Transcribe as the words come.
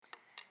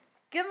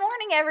Good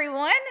morning,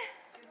 everyone.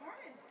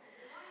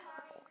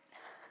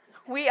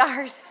 We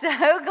are so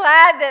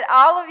glad that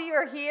all of you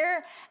are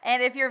here.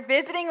 And if you're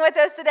visiting with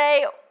us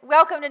today,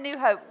 welcome to New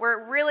Hope.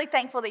 We're really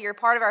thankful that you're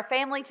part of our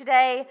family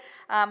today.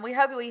 We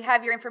hope we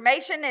have your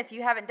information if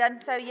you haven't done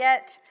so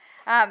yet.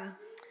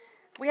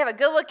 We have a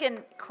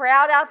good-looking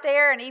crowd out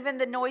there and even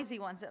the noisy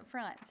ones up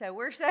front. So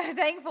we're so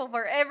thankful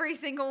for every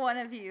single one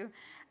of you.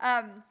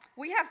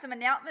 We have some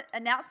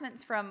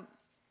announcements from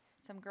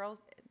some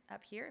girls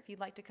up here, if you'd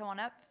like to come on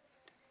up.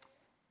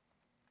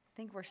 I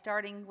think we're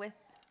starting with,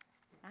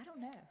 I don't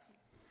know.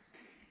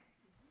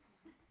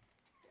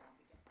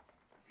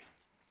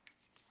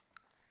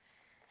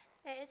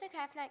 There is a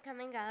craft night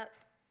coming up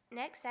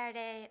next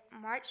Saturday,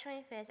 March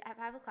 25th at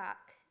 5 o'clock.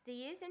 The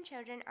youth and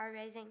children are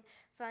raising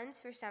funds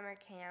for summer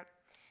camp.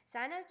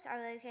 Sign-ups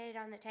are located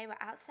on the table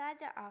outside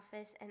the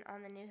office and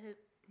on the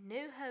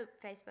New Hope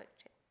Facebook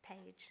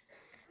page.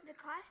 The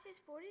cost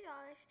is $40.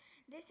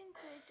 This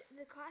includes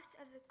the cost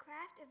of the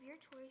craft of your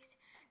choice.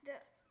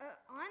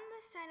 On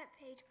the sign-up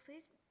page,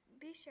 please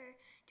be sure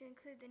to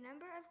include the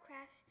number of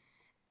crafts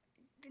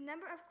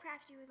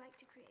you would like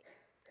to create.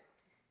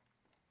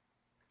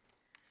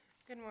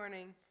 Good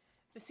morning.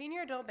 The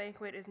Senior Adult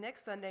Banquet is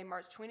next Sunday,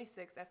 March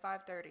 26th at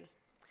 5:30.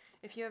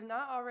 If you have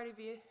not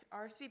already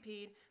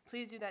RSVP'd,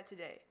 please do that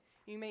today.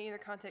 You may either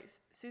contact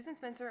Susan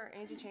Spencer or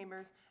Angie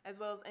Chambers, as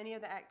well as any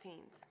of the ACT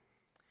teens.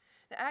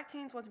 The ACT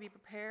teens want to be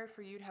prepared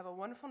for you to have a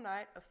wonderful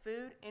night of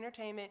food,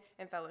 entertainment,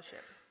 and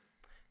fellowship.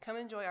 Come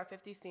enjoy our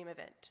 50s theme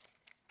event.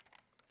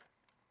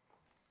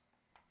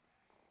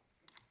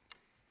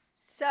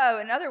 So,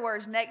 in other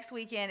words, next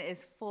weekend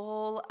is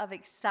full of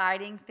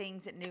exciting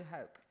things at New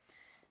Hope.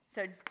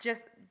 So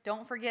just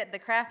don't forget the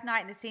craft night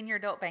and the senior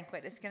adult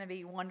banquet. It's going to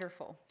be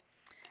wonderful.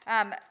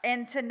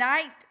 And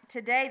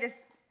today, this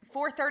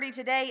 4:30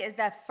 today is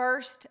the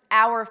first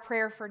hour of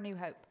prayer for New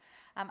Hope.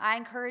 I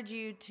encourage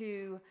you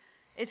to,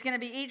 it's going to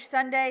be each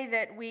Sunday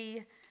that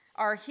we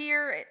are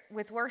here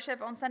with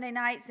worship on Sunday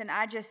nights, and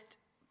I just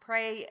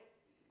pray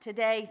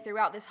today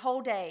throughout this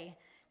whole day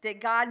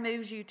that God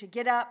moves you to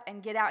get up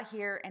and get out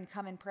here and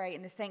come and pray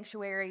in the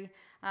sanctuary.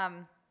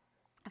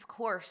 Of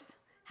course,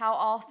 how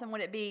awesome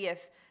would it be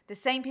if the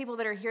same people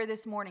that are here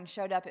this morning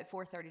showed up at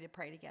 4:30 to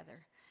pray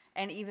together,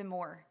 and even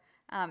more.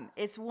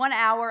 It's 1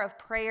 hour of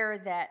prayer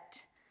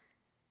that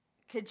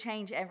could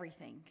change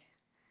everything.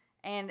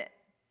 And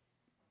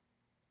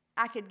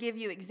I could give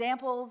you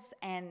examples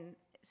and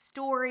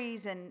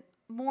stories and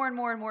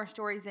more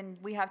stories than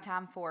we have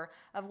time for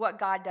of what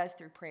God does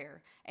through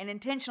prayer, and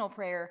intentional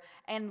prayer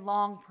and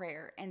long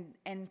prayer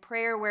and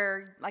prayer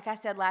where, like I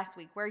said last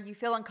week, where you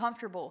feel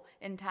uncomfortable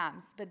in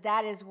times. But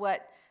that is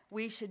what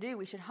we should do.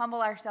 We should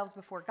humble ourselves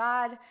before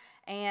God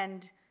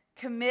and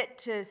commit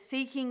to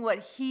seeking what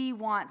He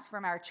wants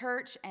from our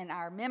church and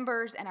our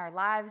members and our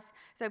lives.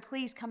 So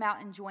please come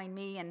out and join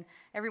me and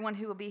everyone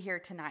who will be here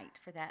tonight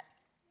for that.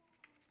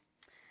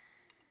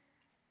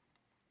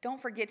 Don't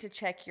forget to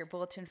check your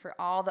bulletin for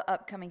all the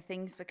upcoming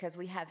things because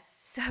we have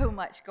so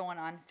much going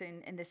on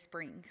soon in this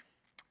spring.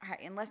 All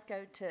right, and let's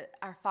go to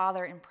our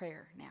Father in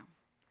prayer now.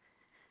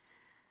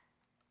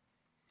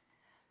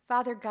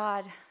 Father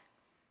God,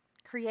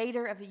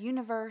 Creator of the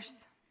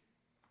universe,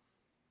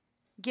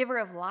 giver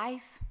of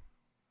life,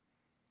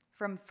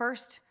 from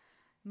first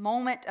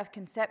moment of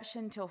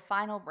conception till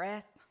final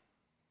breath,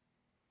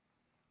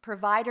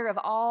 provider of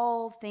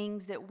all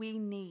things that we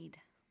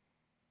need,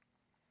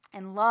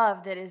 and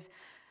love that is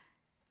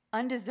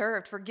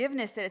undeserved,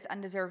 forgiveness that is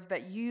undeserved,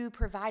 but you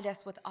provide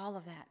us with all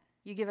of that.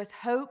 You give us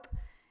hope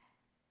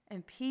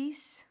and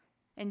peace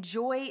and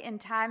joy in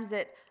times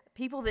that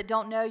people that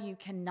don't know you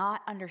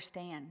cannot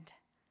understand.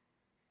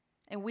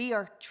 And we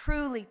are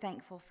truly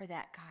thankful for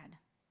that, God.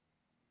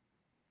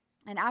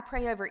 And I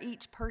pray over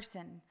each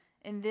person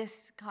in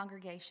this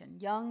congregation,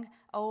 young,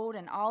 old,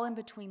 and all in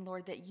between,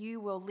 Lord, that you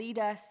will lead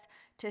us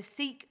to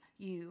seek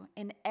you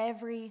in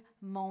every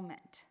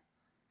moment.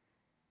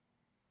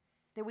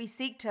 That we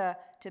seek to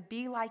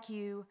be like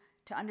you,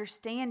 to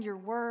understand your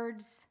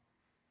words,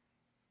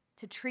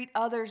 to treat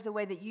others the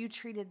way that you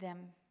treated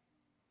them,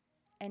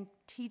 and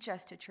teach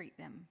us to treat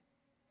them.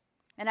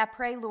 And I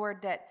pray,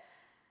 Lord, that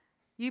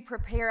you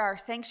prepare our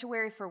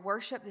sanctuary for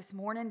worship this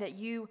morning, that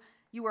you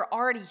are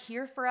already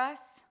here for us.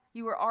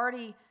 You are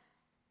already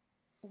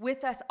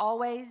with us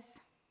always.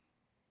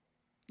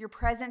 Your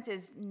presence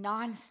is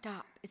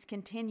nonstop. It's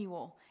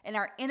continual. And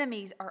our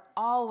enemies are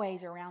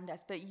always around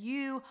us, but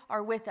you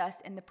are with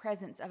us in the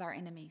presence of our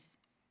enemies.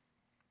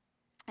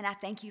 And I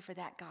thank you for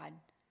that, God.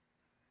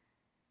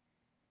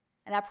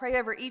 And I pray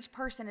over each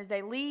person as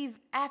they leave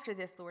after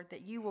this, Lord,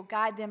 that you will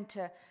guide them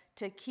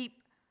to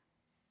keep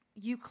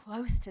you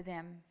close to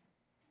them,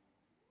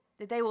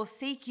 that they will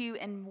seek you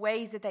in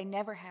ways that they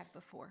never have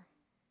before.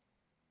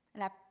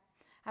 And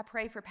I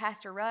pray for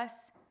Pastor Russ,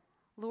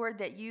 Lord,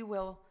 that you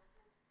will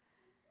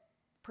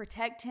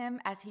protect him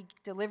as he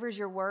delivers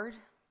your word,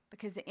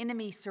 because the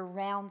enemy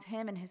surrounds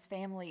him and his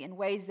family in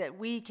ways that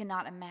we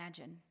cannot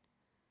imagine,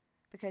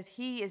 because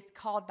he is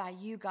called by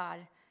you,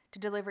 God, to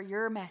deliver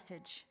your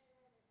message.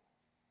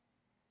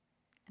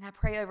 And I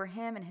pray over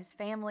him and his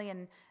family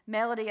and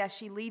Melody as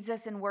she leads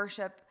us in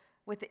worship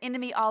with the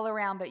enemy all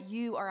around, but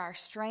you are our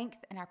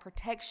strength and our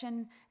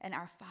protection and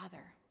our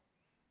Father.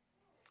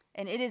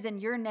 And it is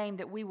in your name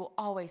that we will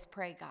always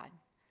pray, God.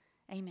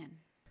 Amen.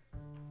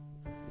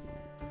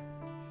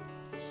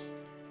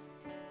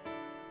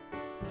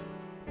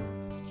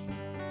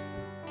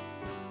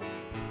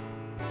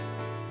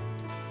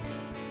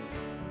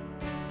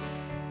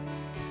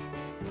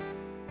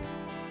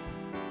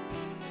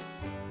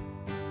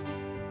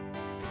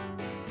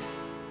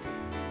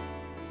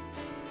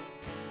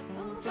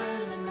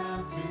 Over the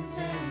mountains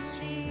and the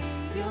sea,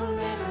 your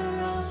river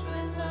rolls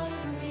with love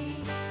for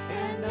me,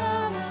 and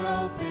I will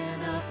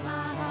open up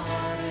my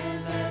heart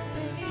and let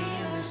the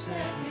healer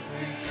set me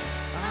free.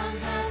 I'm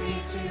happy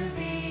to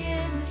be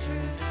in the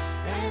truth,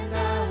 and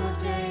I will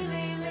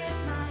daily lift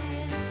my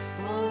hands,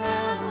 for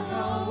I will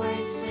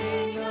always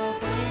sing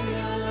of when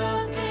your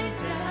love came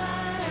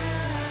down.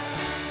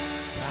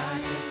 I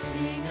could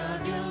sing of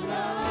your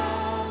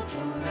love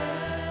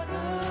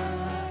forever.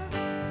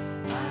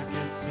 I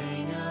could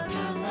sing of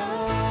your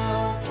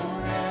love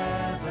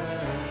forever.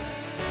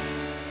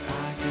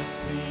 I could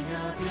sing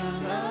of your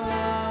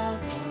love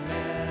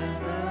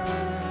forever.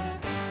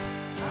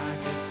 I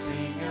could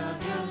sing of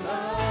your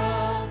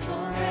love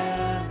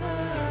forever.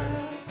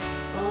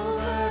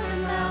 Over the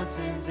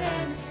mountains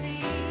and the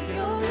sea,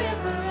 your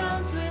river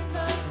runs with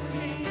love for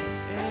me,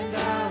 and I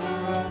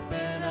will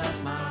open up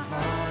my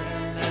heart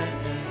and let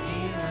the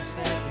healer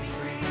set me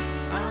free.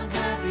 I'm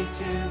happy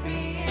to be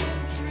in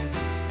the truth,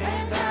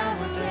 and I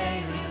will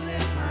daily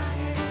lift my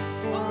hands,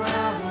 for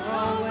I will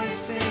always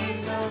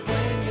sing of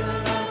when your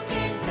love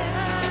came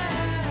down.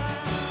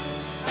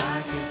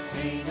 I could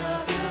sing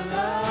of your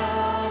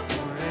love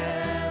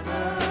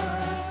forever.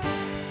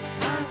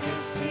 I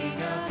could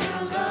sing of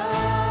your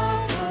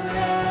love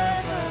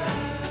forever.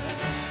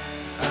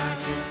 I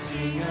could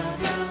sing of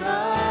your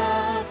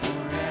love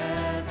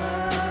forever.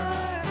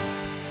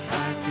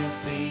 I could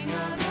sing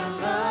of your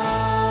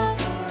love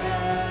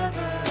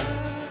forever.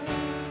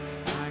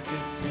 I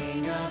could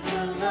sing of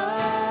your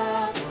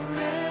love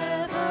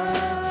forever.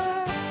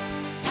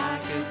 I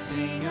could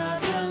sing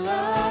of your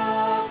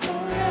love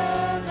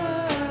forever.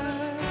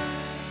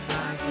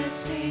 I could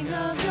sing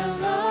of your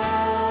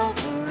love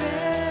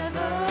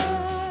forever.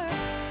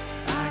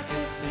 I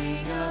could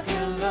sing of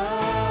your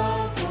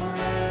love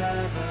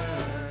forever.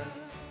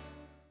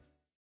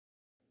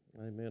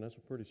 Amen. That's a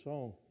pretty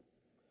song.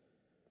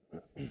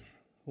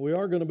 We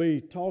are going to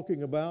be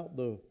talking about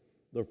the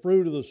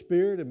fruit of the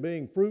Spirit and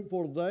being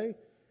fruitful today.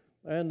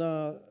 And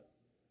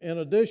in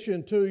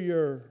addition to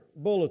your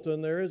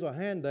bulletin, there is a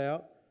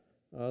handout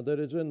that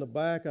is in the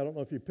back. I don't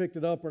know if you picked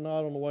it up or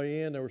not on the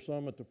way in. There were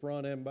some at the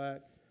front and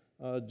back.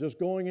 Just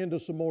going into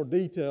some more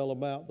detail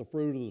about the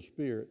fruit of the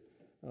Spirit.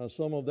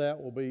 Some of that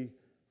will be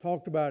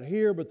talked about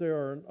here, but there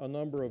are a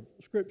number of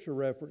scripture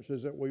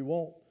references that we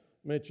won't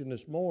mention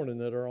this morning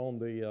that are on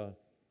the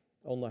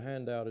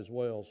handout as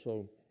well.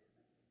 So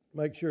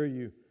make sure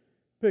you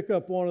pick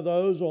up one of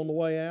those on the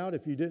way out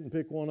if you didn't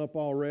pick one up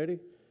already.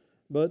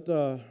 But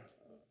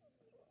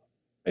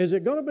is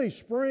it going to be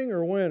spring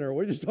or winter?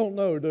 We just don't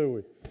know, do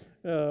we?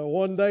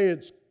 One day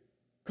it's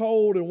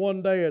cold and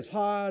one day it's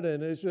hot,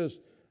 and it's just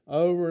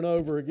over and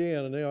over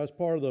again. And that's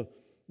part of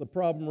the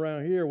problem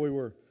around here. We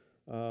were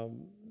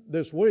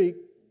this week.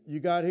 You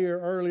got here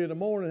early in the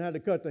morning, had to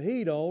cut the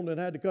heat on, and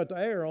had to cut the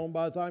air on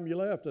by the time you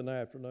left in the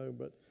afternoon.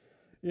 But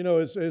you know,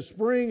 as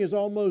spring is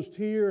almost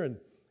here,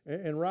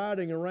 and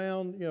riding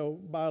around, you know,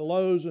 by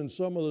Lowe's and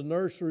some of the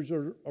nurseries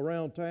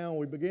around town,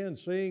 we began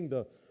seeing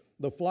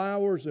the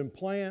flowers and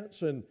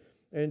plants and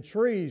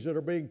trees that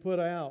are being put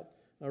out,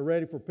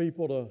 ready for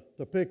people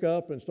to pick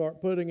up and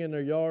start putting in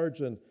their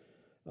yards, and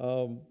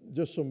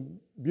just some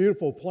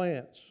beautiful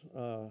plants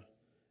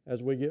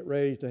as we get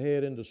ready to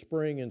head into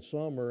spring and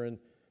summer. And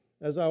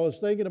as I was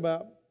thinking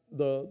about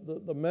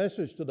the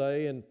message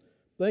today and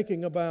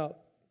thinking about,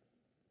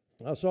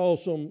 I saw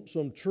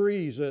some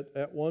trees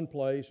at one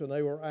place, and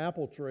they were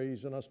apple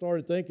trees, and I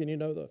started thinking, you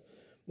know,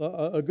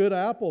 a good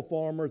apple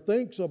farmer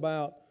thinks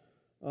about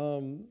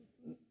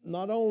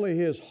not only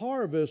his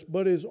harvest,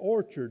 but his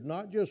orchard,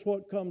 not just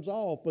what comes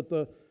off, but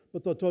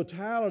the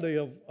totality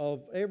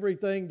of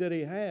everything that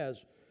he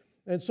has.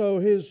 And so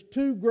his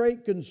two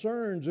great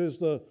concerns is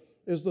the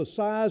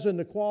size and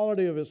the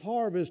quality of his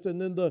harvest,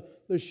 and then the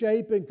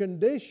shape and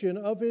condition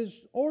of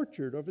his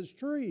orchard, of his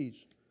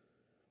trees.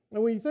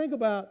 And when you think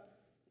about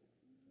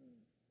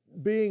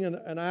being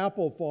an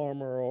apple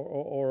farmer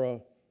or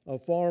a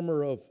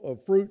farmer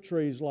of fruit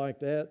trees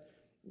like that,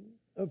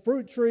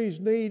 fruit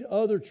trees need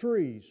other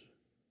trees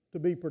to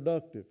be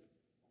productive.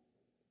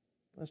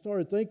 I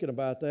started thinking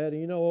about that, and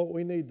you know what?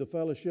 We need the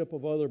fellowship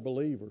of other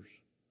believers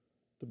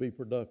to be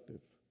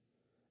productive.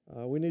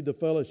 We need the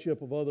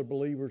fellowship of other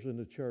believers in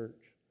the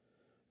church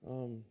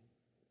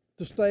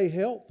to stay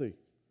healthy.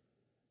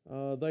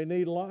 They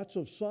need lots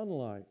of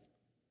sunlight.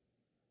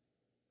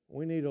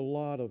 We need a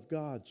lot of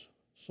God's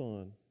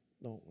sun,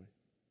 don't we?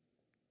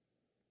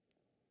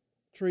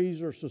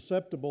 Trees are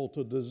susceptible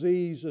to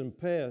disease and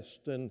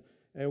pest, and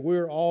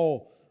we're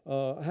all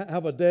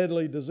have a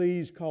deadly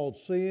disease called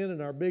sin,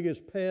 and our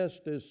biggest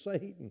pest is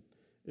Satan,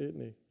 isn't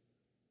he?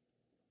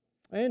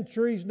 And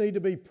trees need to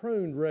be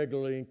pruned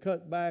regularly and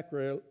cut back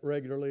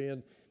regularly.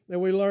 And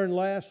we learned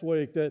last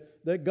week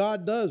that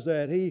God does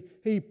that.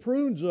 He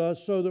prunes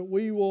us so that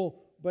we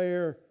will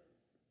bear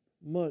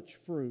much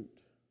fruit.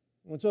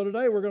 And so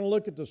today we're going to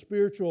look at the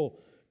spiritual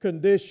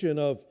condition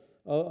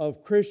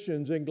of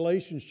Christians in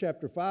Galatians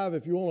chapter 5.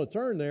 If you want to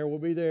turn there, we'll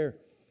be there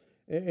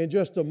in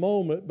just a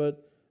moment.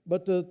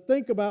 But to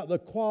think about the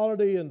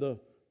quality and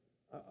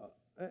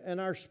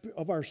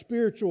our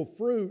spiritual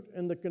fruit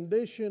and the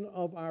condition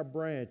of our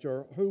branch,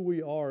 or who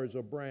we are as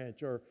a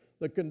branch, or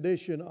the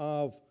condition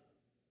of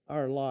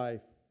our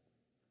life.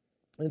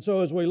 And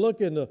so as we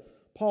look into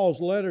Paul's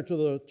letter to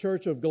the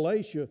church of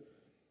Galatia,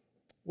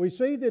 we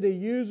see that he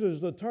uses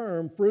the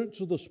term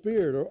fruits of the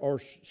Spirit,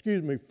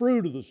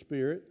 fruit of the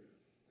Spirit.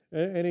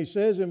 And he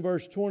says in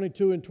verse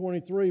 22 and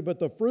 23, but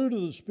the fruit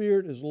of the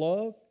Spirit is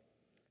love,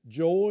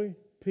 joy,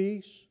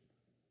 peace,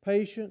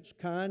 patience,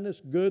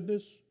 kindness,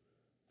 goodness,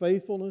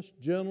 faithfulness,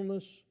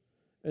 gentleness,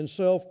 and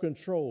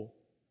self-control.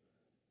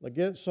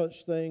 Against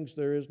such things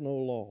there is no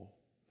law.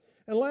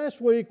 And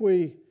last week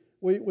we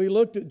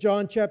looked at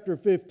John chapter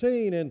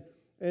 15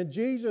 and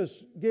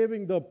Jesus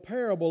giving the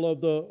parable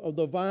of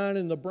the vine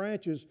and the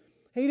branches.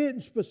 He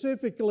didn't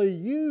specifically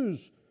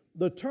use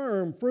the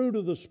term fruit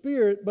of the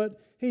Spirit, but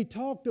he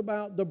talked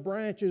about the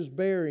branches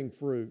bearing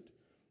fruit.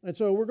 And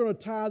so we're going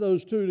to tie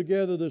those two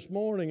together this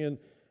morning.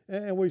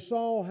 And we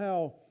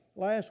saw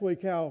last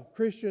week how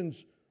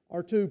Christians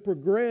are to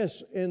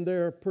progress in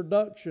their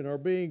production, or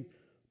being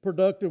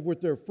productive with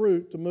their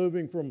fruit, to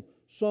moving from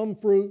some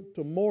fruit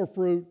to more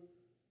fruit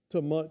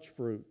to much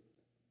fruit.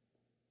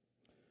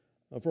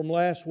 From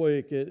last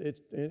week,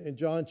 in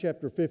John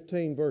chapter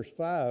 15, verse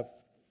 5,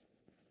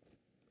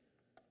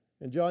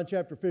 in John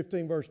chapter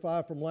 15, verse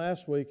 5 from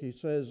last week, he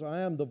says,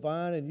 I am the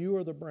vine and you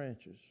are the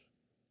branches.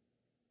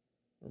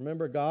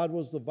 Remember, God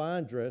was the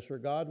vine dresser,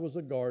 God was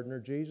the gardener,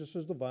 Jesus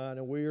is the vine,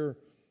 and we are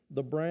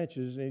the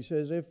branches. And he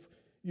says, if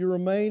you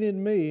remain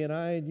in me and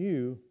I in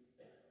you,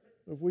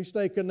 if we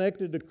stay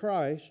connected to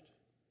Christ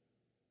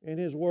in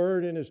His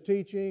Word, in His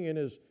teaching,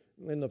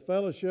 in the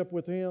fellowship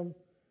with Him,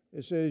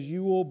 it says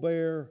you will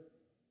bear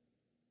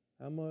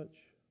how much?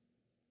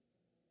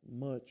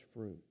 Much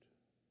fruit.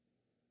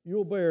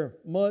 You'll bear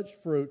much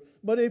fruit.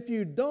 But if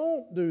you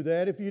don't do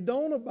that, if you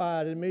don't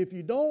abide in me, if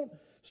you don't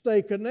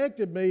stay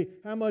connected to me,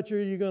 how much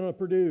are you going to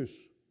produce?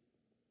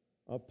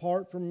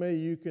 Apart from me,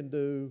 you can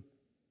do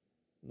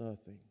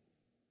nothing.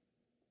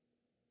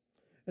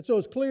 And so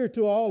it's clear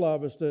to all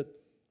of us that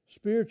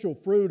spiritual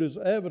fruit is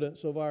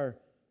evidence of our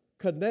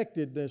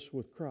connectedness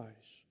with Christ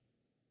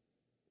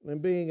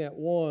and being at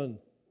one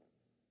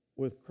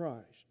with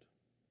Christ.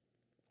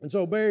 And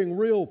so bearing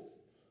real,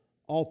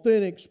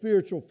 authentic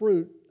spiritual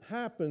fruit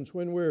happens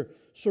when we're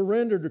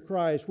surrendered to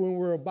Christ, when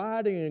we're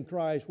abiding in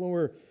Christ, when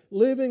we're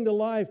living the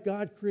life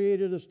God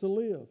created us to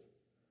live.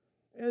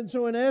 And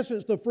so in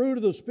essence, the fruit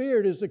of the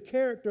Spirit is the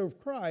character of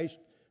Christ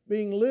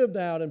being lived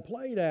out and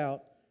played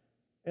out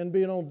and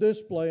being on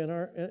display in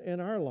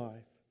our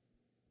life.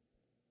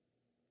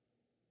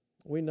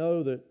 We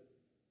know that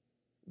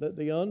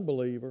the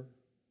unbeliever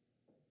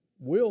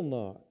will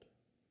not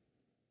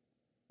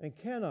and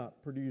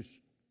cannot produce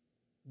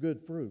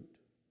good fruit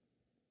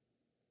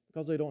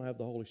because they don't have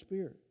the Holy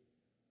Spirit.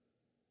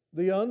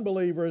 The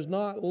unbeliever is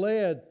not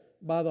led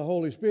by the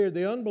Holy Spirit.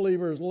 The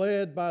unbeliever is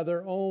led by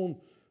their own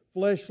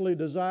fleshly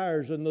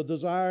desires and the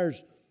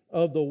desires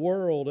of the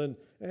world.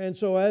 And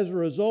so as a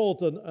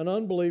result, an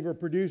unbeliever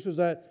produces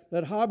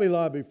that Hobby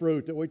Lobby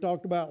fruit that we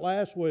talked about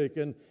last week.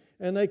 And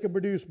they can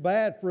produce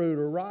bad fruit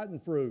or rotten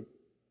fruit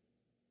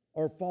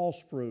or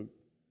false fruit,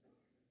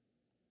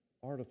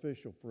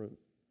 artificial fruit.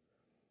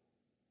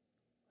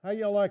 How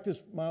y'all like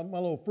this, my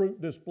little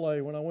fruit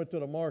display when I went to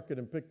the market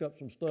and picked up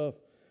some stuff?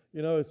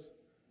 You know,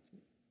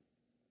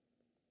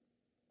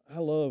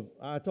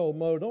 I told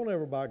Mo, don't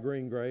ever buy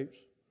green grapes.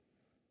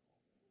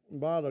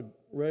 Buy the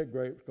red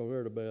grapes because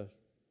they're the best.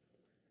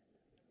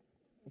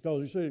 Because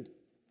you see,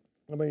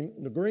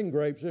 the green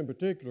grapes in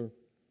particular,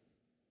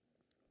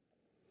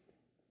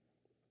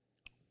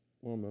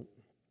 one minute.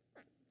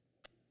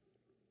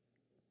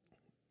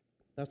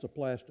 That's a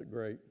plastic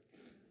grape.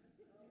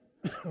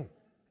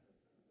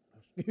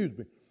 Excuse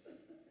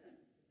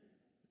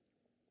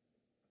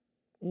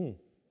me.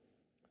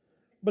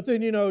 But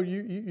then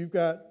you've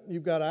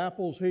got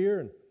apples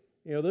here,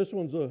 and this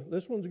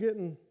one's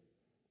getting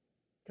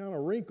kind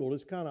of wrinkled.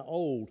 It's kind of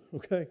old,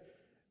 okay,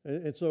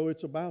 and so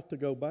it's about to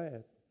go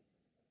bad.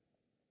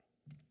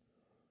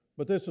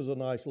 But this is a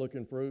nice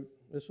looking fruit.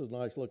 This is a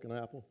nice looking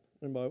apple.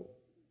 Anybody,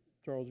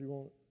 Charles, you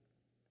want it?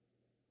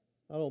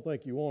 I don't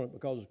think you want it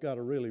because it's got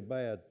a really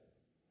bad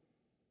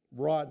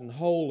rotten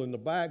hole in the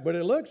back, but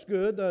it looks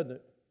good, doesn't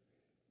it?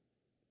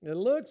 It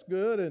looks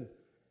good, and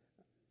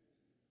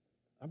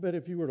I bet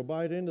if you were to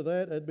bite into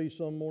that, that'd be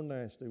some more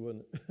nasty,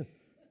 wouldn't it?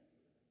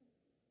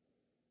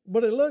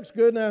 But it looks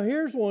good. Now,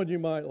 here's one you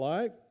might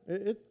like.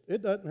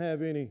 It doesn't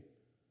have any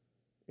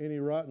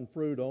rotten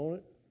fruit on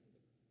it.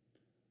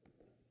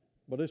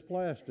 but it's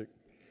plastic.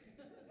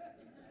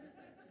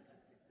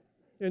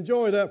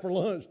 Enjoy that for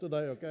lunch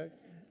today, okay?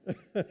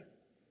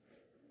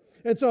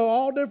 And so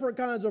all different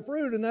kinds of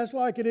fruit, and that's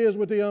like it is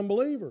with the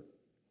unbeliever.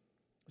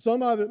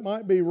 Some of it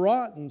might be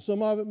rotten,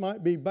 some of it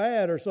might be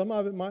bad, or some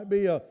of it might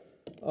be a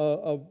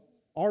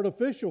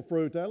artificial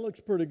fruit. That looks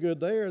pretty good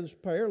there. This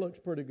pear looks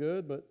pretty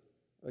good, but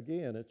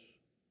again, it's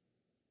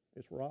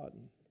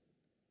rotten.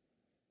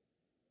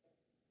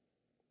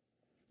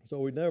 So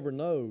we never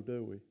know,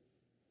 do we?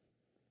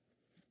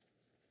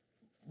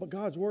 But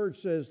God's Word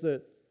says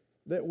that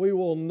we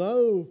will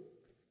know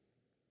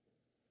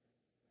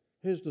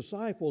His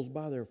disciples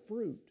by their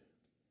fruit.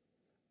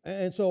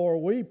 And so are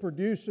we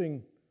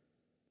producing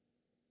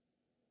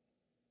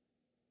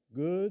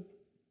good,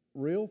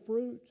 real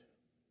fruit,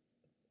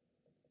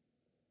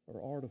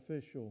 or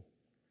artificial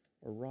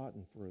or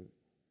rotten fruit?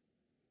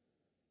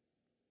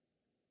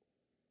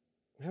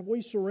 Have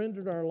we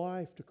surrendered our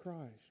life to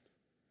Christ?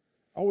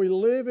 Are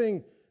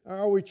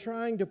we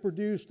trying to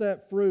produce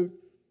that fruit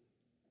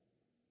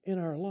in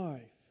our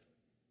life?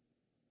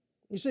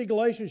 You see,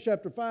 Galatians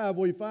chapter 5,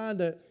 we find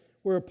that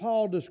where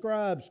Paul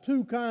describes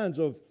two kinds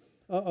of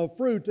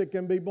fruit that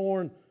can be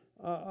born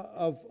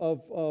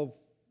of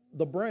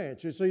the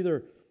branch. It's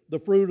either the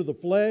fruit of the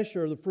flesh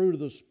or the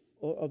fruit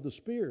of the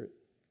Spirit.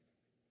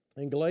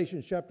 In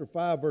Galatians chapter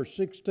 5, verse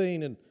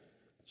 16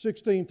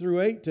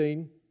 through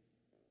 18,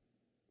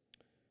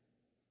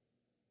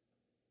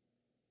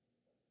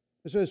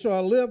 it says, "So I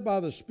live by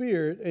the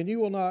Spirit, and you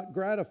will not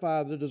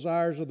gratify the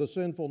desires of the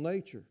sinful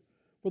nature.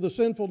 For the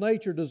sinful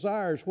nature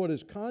desires what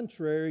is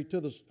contrary to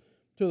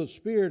the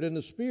Spirit, and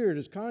the Spirit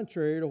is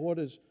contrary to what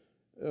is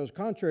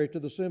contrary to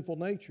the sinful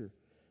nature.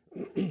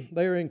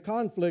 They are in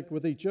conflict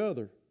with each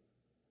other,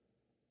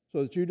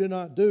 so that you do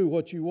not do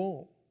what you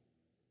want.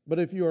 But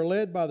if you are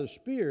led by the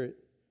Spirit,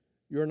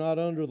 you are not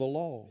under the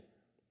law."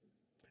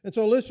 And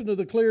so listen to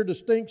the clear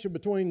distinction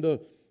between the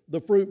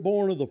fruit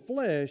born of the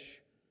flesh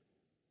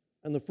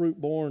and the fruit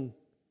born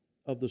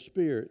of the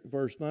Spirit.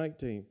 Verse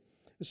 19.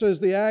 It says,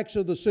 "The acts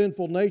of the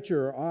sinful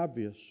nature are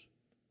obvious: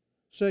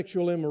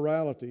 sexual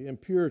immorality,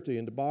 impurity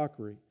and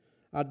debauchery,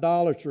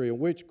 idolatry and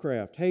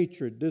witchcraft,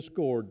 hatred,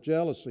 discord,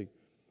 jealousy,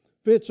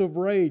 fits of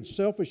rage,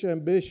 selfish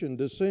ambition,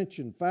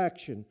 dissension,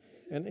 faction,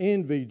 and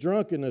envy,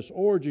 drunkenness,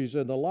 orgies,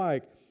 and the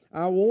like.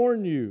 I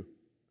warn you,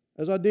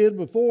 as I did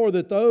before,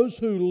 that those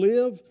who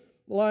live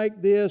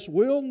like this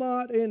will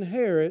not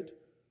inherit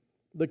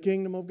the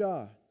kingdom of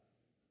God."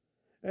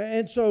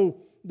 And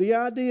so the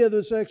idea of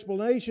this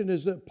explanation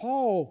is that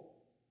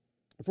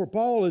for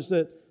Paul is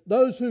that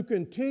those who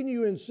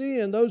continue in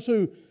sin, those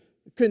who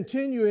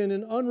continue in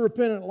an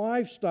unrepentant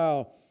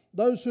lifestyle,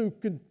 those who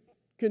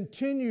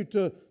continue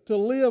to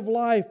live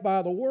life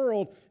by the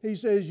world, he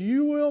says,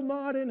 you will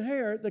not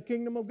inherit the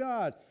kingdom of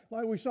God.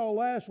 Like we saw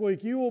last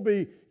week, you'll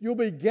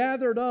be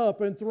gathered up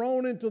and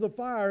thrown into the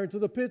fire, into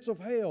the pits of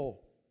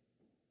hell.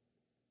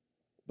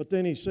 But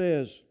then he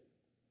says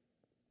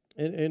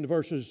in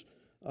verses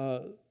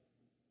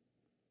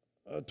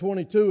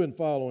 22 and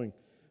following,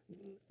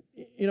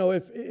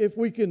 if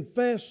we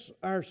confess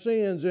our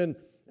sins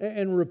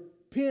and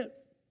repent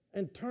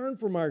and turn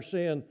from our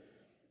sin,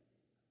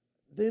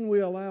 then we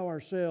allow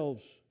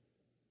ourselves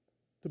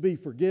to be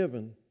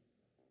forgiven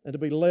and to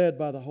be led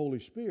by the Holy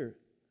Spirit,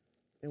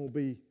 and will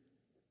be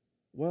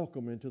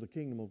welcome into the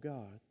kingdom of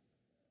God.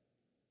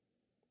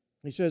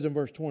 He says in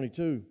verse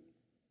 22,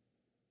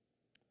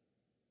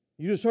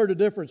 you just heard the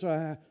difference,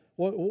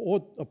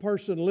 what a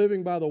person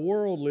living by the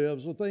world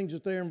lives, the things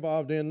that they're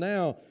involved in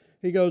now.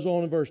 He goes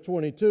on in verse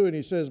 22 and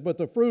he says, "But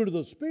the fruit of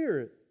the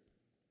Spirit,"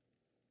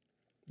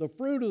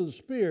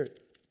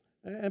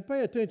 and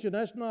pay attention,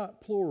 that's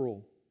not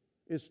plural.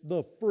 It's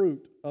the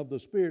fruit of the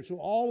Spirit. So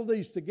all of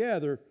these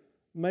together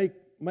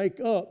make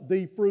up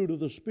the fruit of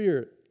the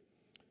Spirit.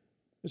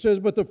 It says,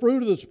 "But the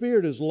fruit of the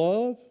Spirit is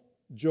love,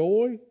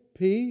 joy,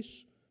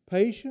 peace,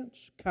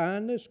 patience,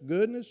 kindness,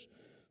 goodness,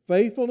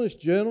 faithfulness,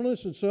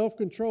 gentleness, and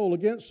self-control.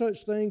 Against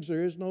such things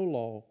there is no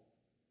law.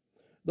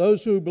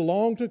 Those who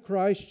belong to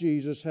Christ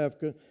Jesus have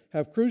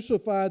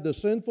crucified the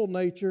sinful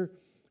nature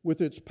with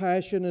its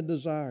passion and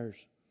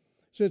desires.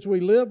 Since we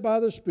live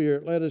by the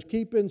Spirit, let us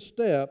keep in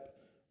step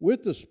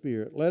with the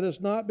Spirit. Let us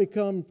not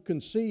become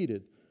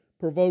conceited,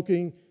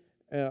 provoking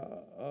and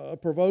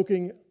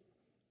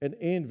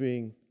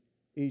envying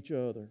each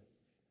other."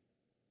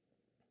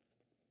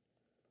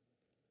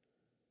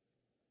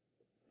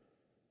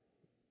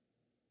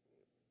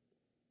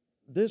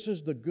 This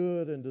is the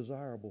good and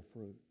desirable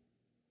fruit.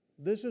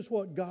 This is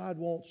what God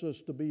wants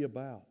us to be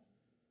about.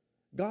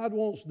 God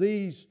wants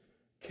these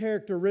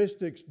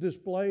characteristics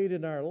displayed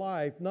in our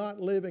life,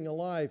 not living a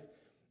life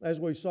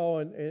as we saw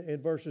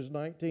in verses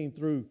 19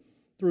 through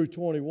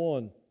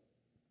 21.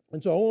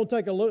 And so I want to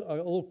take a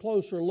little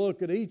closer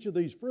look at each of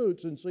these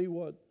fruits and see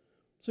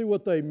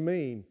what they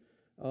mean.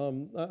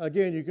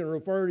 Again, you can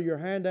refer to your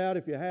handout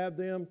if you have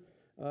them.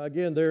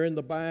 Again, they're in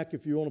the back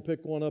if you want to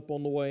pick one up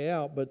on the way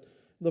out. But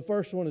the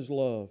first one is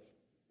love.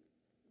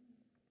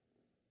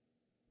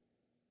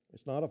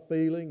 It's not a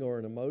feeling or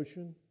an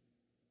emotion.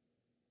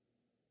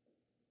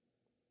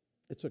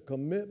 It's a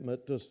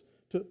commitment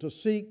to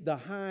seek the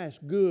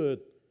highest good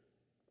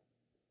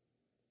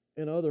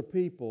in other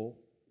people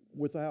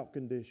without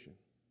condition.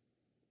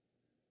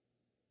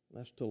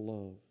 That's to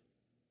love.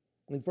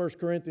 In 1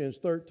 Corinthians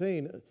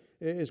 13,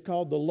 it's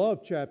called the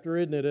love chapter,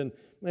 isn't it?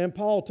 And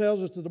Paul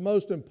tells us that the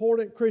most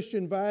important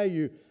Christian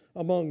value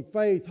among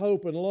faith,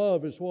 hope, and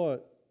love is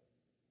what?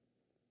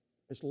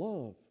 It's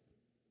love.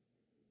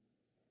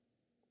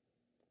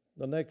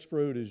 The next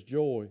fruit is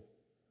joy.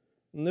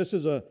 And this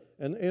is an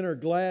inner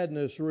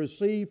gladness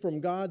received from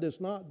God that's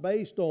not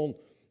based on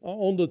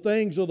the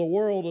things of the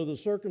world or the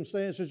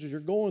circumstances that you're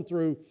going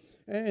through.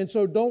 And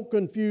so don't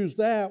confuse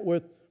that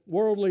with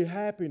worldly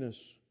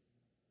happiness.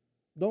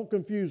 Don't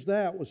confuse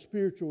that with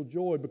spiritual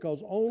joy,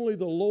 because only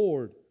the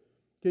Lord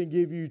can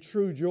give you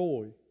true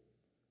joy.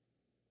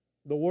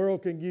 The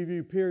world can give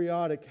you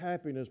periodic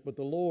happiness, but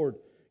the Lord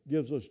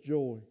gives us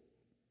joy.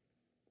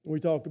 We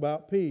talked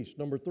about peace.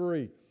 Number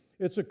 3,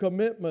 it's a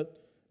commitment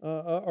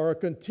or a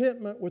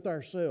contentment with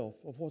ourselves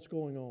of what's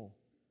going on.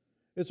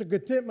 It's a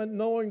contentment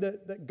knowing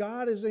that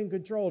God is in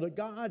control, that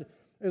God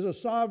is a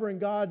sovereign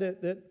God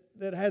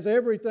that has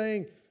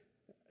everything.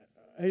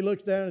 He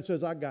looks down and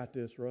says, I got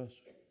this, Russ.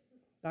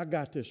 I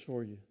got this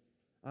for you.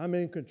 I'm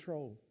in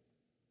control.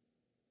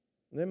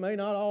 And it may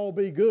not all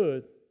be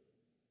good,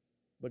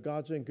 but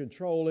God's in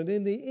control. And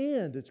in the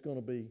end, it's going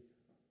to be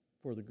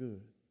for the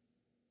good.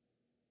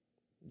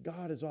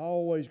 God is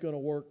always going to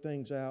work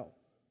things out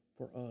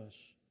for us,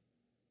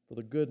 for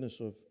the goodness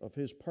of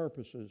His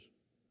purposes.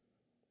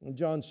 In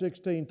John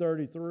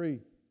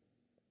 16:33,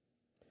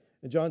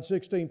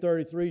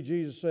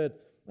 Jesus said,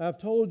 I've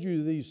told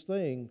you these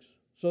things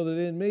so that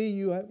in me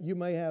you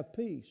may have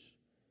peace.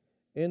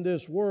 In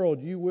this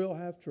world you will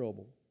have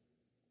trouble.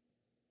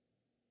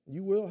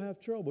 You will have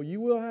trouble. You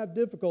will have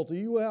difficulty.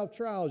 You will have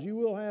trials. You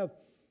will have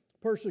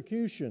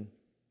persecution.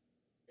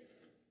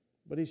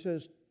 But He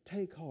says,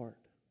 take heart.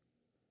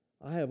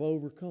 I have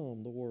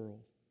overcome the world.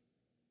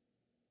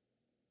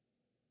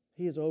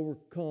 He has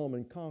overcome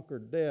and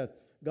conquered death.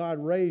 God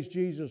raised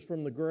Jesus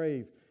from the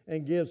grave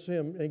and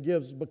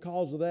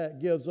because of that,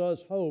 gives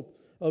us hope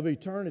of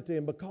eternity.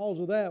 And because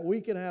of that,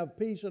 we can have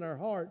peace in our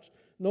hearts,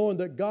 knowing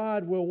that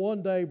God will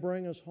one day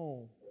bring us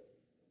home.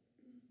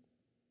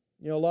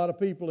 You know, a lot of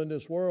people in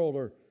this world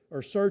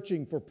are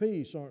searching for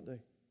peace, aren't they?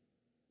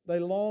 They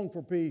long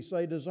for peace.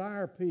 They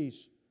desire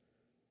peace.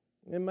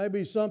 It may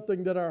be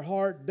something that our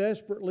heart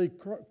desperately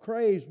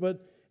craves,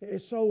 but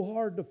it's so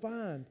hard to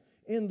find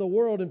in the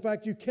world. In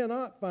fact, you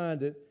cannot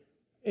find it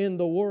in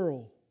the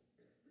world.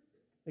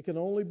 It can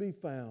only be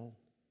found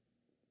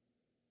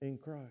in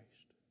Christ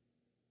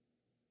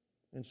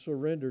and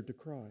surrendered to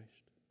Christ.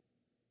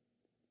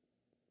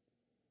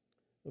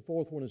 The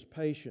fourth one is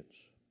patience.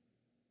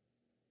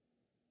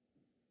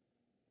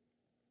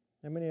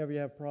 How many of you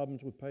have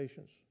problems with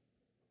patience?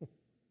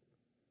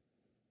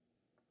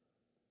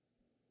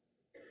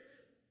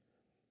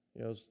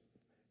 You know,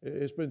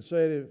 it's been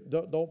said,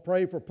 don't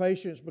pray for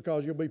patience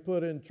because you'll be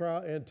put in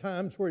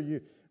times where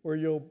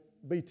you'll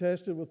be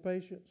tested with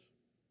patience.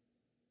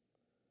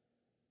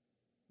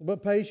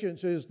 But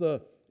patience is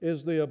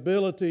the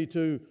ability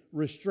to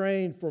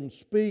restrain from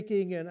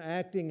speaking and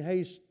acting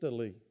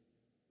hastily.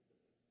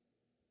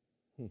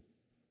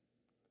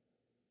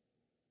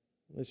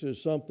 This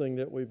is something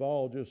that we've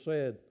all just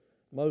said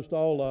most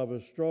all of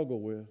us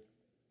struggle with,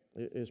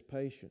 is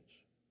patience.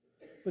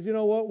 But you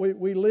know what?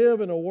 We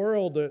live in a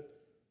world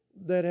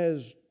that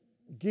has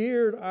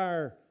geared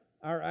our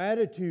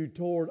attitude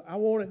toward, I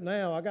want it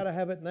now, I got to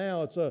have it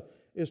now.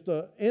 It's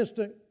the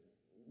instant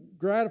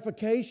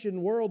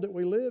gratification world that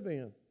we live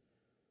in.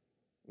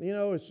 You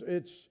know, it's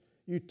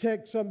you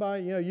text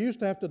somebody, you know, you used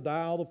to have to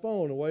dial the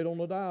phone and wait on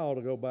the dial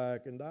to go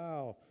back and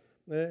dial.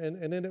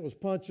 And then it was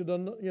punching,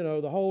 you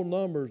know, the whole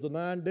numbers, the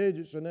 9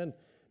 digits, and then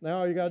now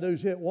all you got to do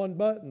is hit one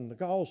button to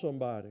call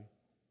somebody.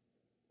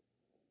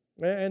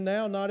 And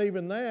now not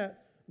even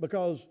that,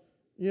 because,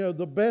 you know,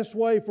 the best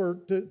way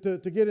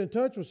to get in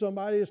touch with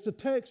somebody is to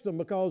text them,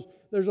 because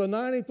there's a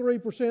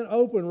 93%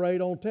 open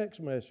rate on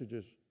text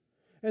messages.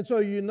 And so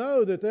you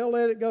know that they'll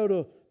let it go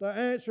to the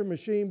answer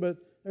machine, but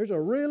there's a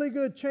really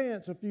good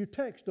chance if you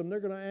text them, they're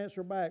going to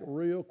answer back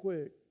real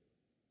quick.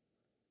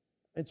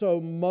 And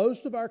so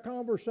most of our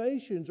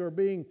conversations are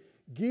being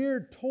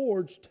geared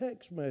towards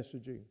text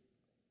messaging.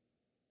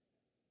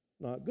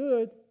 Not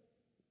good,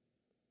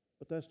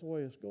 but that's the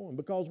way it's going,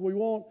 because we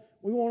want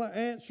to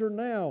answer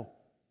now.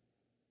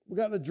 We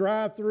got to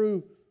drive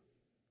through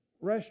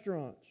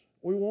restaurants.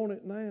 We want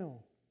it now.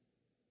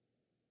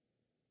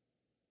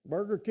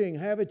 Burger King,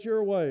 have it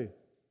your way.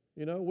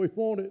 You know, we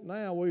want it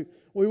now. We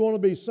want to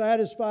be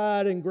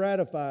satisfied and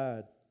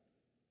gratified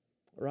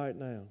right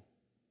now.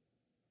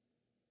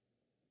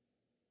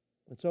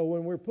 And so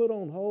when we're put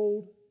on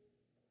hold,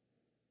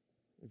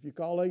 if you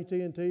call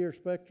AT&T or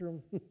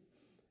Spectrum,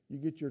 you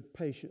get your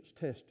patience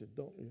tested,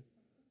 don't you?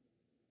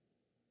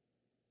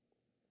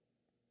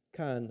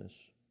 Kindness.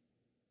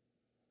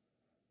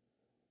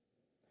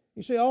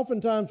 You see,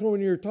 oftentimes when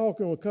you're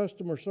talking with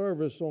customer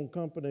service on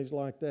companies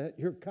like that,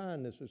 your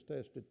kindness is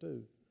tested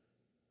too.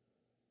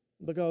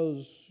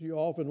 because you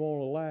often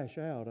want to lash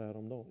out at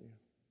them, don't you?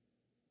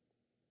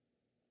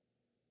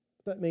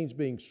 That means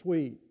being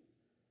sweet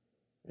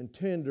and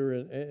tender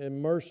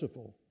and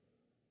merciful,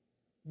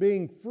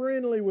 being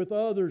friendly with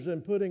others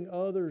and putting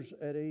others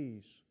at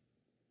ease.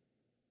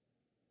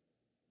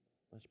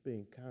 That's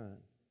being kind.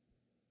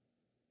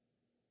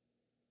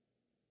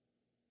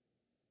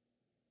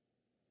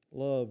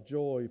 Love,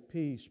 joy,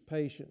 peace,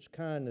 patience,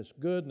 kindness,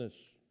 goodness.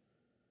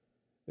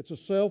 It's a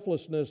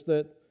selflessness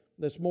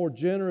that's more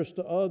generous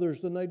to others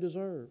than they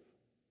deserve.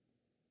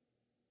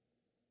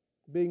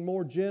 Being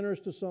more generous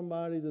to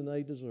somebody than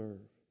they deserve.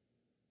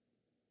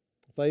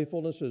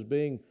 Faithfulness is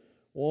being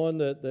one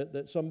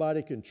that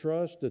somebody can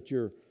trust, that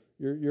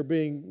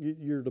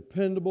you're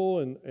dependable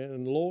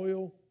and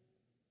loyal.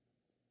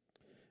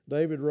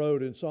 David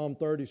wrote in Psalm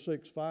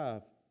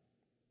 36:5,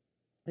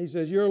 he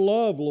says, "Your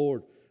love,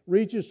 Lord,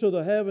 reaches to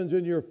the heavens,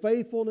 and your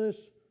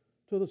faithfulness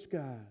to the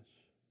skies."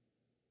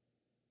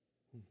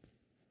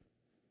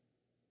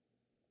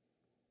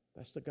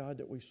 That's the God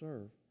that we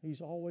serve.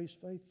 He's always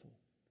faithful.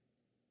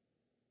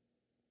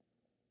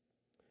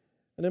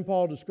 And then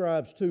Paul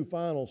describes two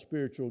final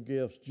spiritual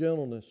gifts,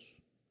 gentleness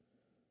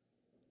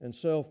and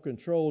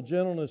self-control.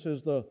 Gentleness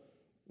is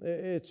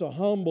it's a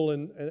humble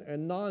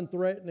and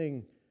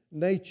non-threatening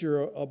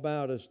nature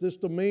about us. This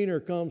demeanor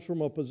comes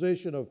from a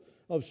position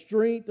of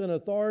strength and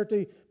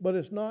authority, but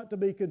it's not to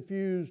be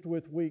confused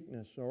with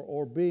weakness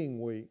or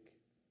being weak.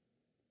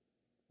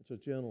 It's a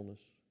gentleness.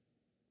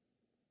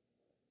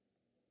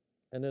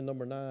 And then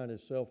number 9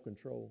 is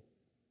self-control.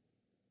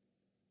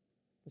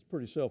 It's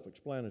pretty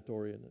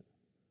self-explanatory, isn't it?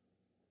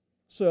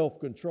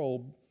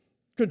 Self-control.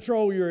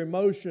 Control your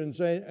emotions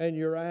and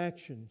your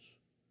actions.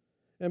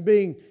 And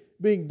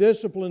being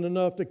disciplined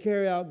enough to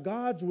carry out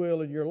God's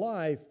will in your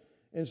life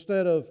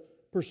instead of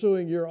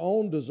pursuing your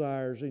own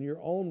desires and your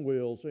own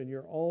wills and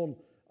your own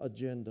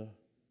agenda.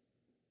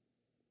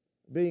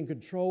 Being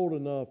controlled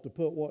enough to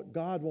put what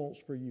God wants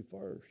for you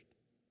first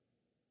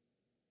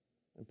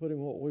and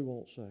putting what we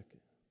want second.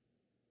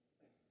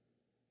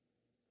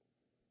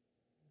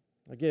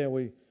 Again,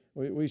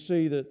 we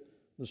see that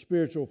the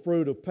spiritual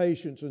fruit of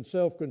patience and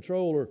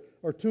self-control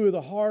are two of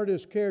the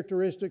hardest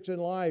characteristics in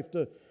life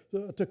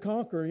to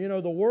conquer. You know,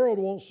 the world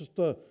wants us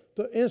to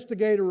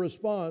instigate a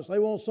response. They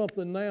want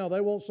something now. They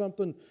want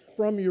something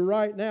from you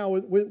right now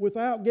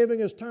without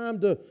giving us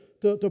time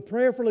to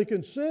prayerfully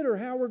consider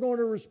how we're going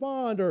to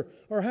respond or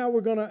how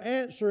we're going to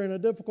answer in a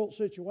difficult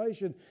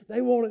situation.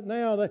 They want it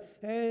now.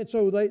 And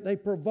so they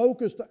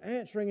provoke us to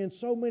answering, and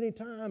so many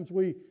times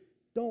we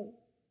don't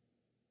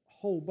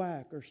hold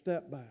back or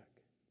step back.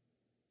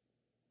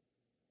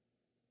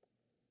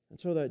 And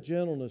so that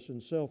gentleness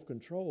and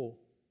self-control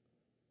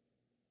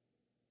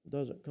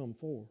doesn't come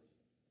forth.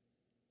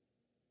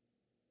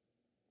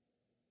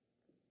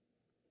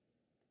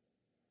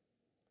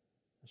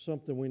 It's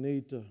something we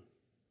need to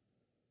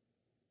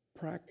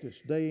practice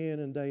day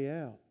in and day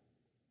out,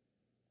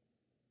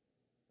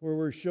 where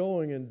we're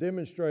showing and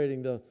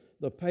demonstrating the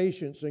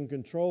patience and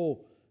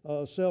control,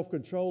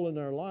 self-control in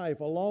our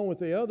life, along with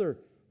the other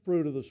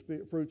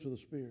fruits of the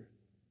Spirit.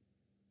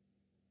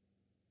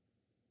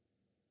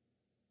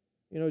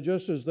 You know,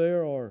 just as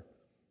there are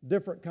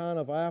different kind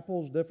of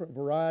apples, different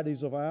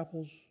varieties of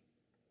apples,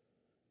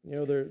 you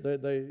know,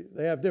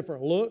 they have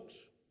different looks,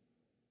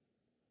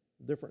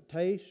 different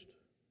taste,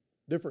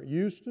 different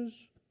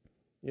uses.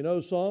 You know,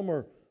 some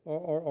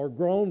are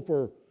grown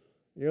for,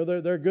 you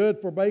know, they're good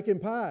for baking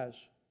pies.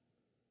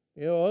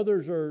 You know,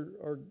 others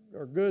are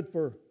good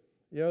for,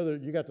 you know,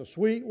 you got the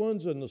sweet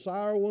ones and the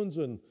sour ones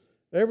and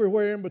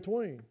everywhere in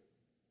between.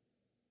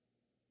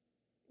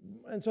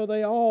 And so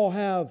they all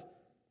have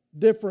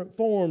different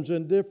forms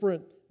and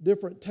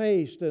different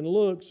taste and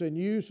looks and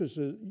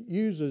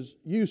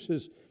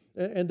uses,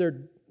 and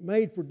they're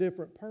made for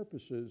different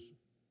purposes.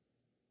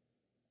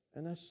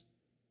 And that's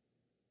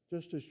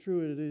just as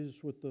true as it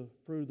is with the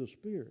fruit of the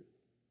Spirit.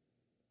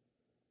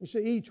 You see,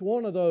 each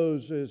one of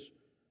those is,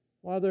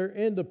 while they're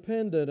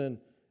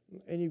independent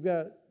and you've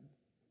got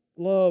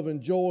love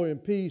and joy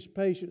and peace,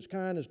 patience,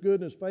 kindness,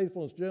 goodness,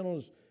 faithfulness,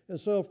 gentleness, and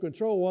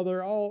self-control, while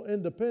they're all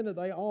independent,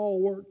 they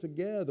all work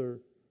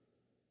together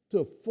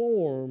to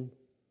form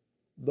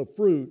the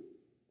fruit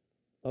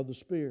of the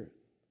Spirit,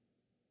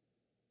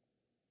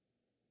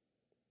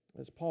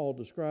 as Paul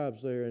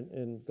describes there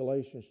in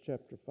Galatians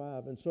chapter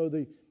 5. And so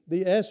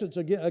the essence,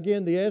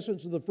 again, the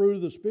essence of the fruit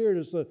of the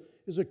Spirit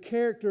is a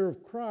character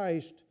of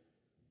Christ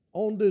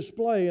on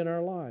display in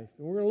our life.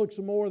 And we're going to look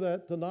some more of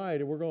that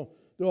tonight, and we're going to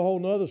do a whole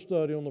nother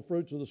study on the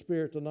fruits of the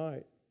Spirit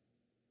tonight.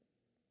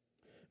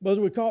 But as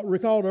we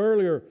recalled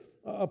earlier,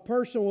 a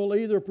person will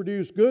either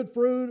produce good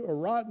fruit or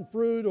rotten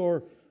fruit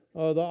or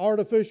the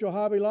artificial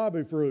Hobby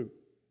Lobby fruit.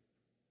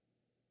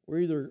 We're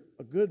either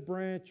a good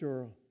branch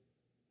or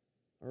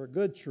a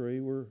good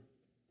tree. We're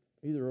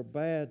either a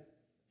bad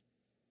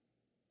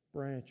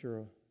branch or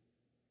a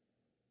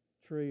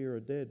tree or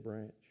a dead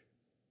branch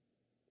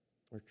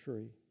or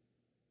tree.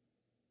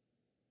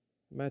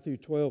 Matthew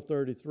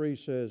 12:33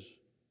 says,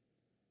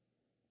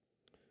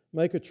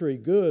 "Make a tree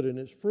good and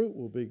its fruit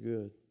will be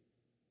good.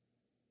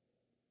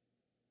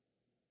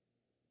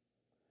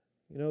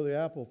 You know, the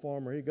apple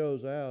farmer, he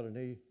goes out and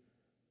he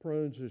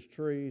prunes his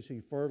trees,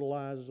 he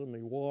fertilizes them,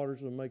 he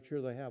waters them, makes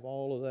sure they have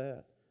all of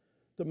that,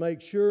 to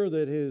make sure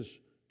that his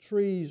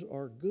trees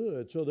are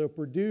good, so they'll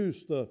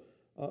produce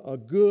a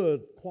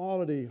good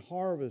quality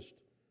harvest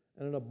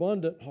and an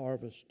abundant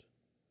harvest.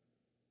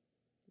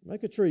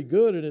 Make a tree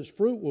good and its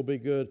fruit will be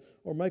good,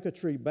 or make a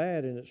tree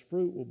bad and its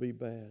fruit will be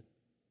bad.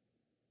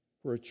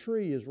 For a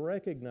tree is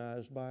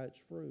recognized by its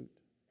fruit.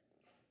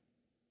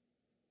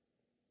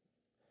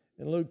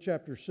 In Luke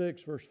chapter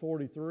 6, verse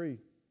 43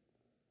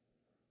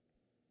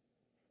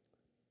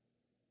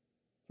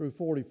 through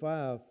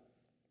 45,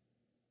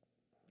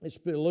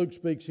 Luke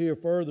speaks here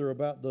further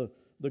about the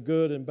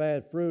good and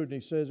bad fruit, and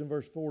he says in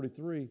verse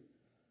 43,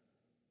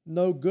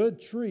 no good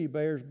tree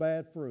bears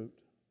bad fruit.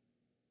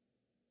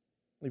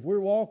 If we're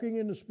walking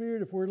in the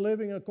Spirit, if we're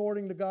living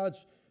according to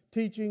God's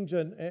teachings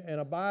and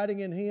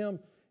abiding in Him,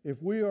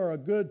 if we are a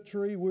good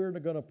tree, we're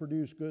going to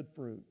produce good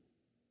fruit.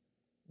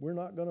 We're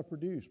not going to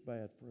produce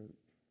bad fruit.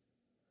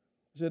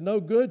 He said, no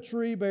good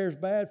tree bears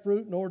bad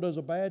fruit, nor does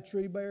a bad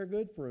tree bear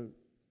good fruit.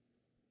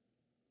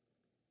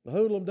 The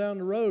hoodlum down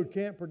the road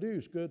can't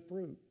produce good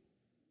fruit.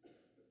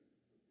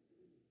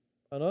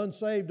 An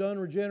unsaved,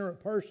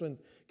 unregenerate person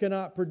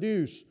cannot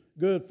produce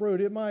good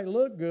fruit. It might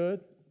look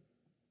good,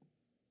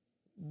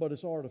 but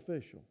it's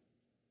artificial.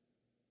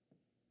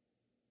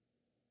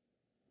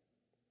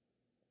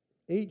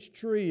 Each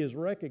tree is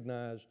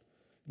recognized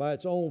by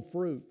its own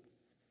fruit.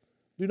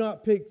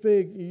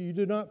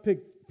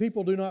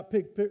 People do not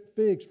pick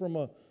figs from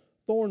a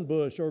thorn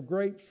bush or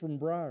grapes from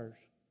briars.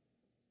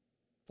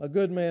 A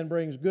good man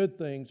brings good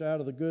things out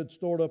of the good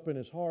stored up in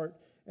his heart,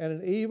 and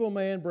an evil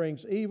man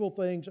brings evil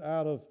things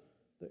out of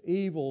the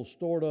evil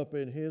stored up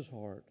in his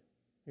heart.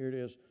 Here it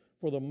is.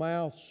 For the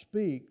mouth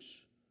speaks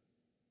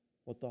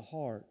what the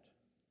heart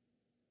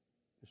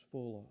is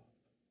full of.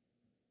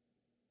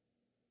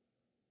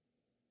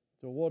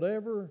 So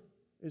whatever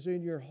is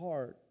in your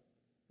heart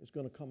is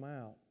going to come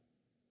out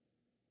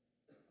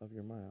of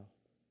your mouth.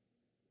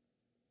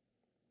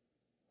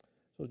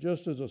 So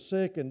just as a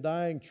sick and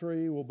dying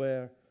tree will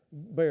bear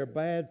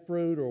bad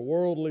fruit or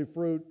worldly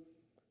fruit,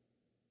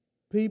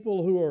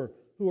 people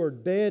who are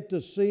dead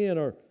to sin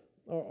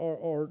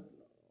or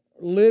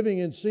living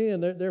in sin,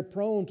 they're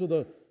prone to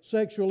the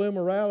sexual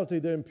immorality,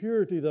 the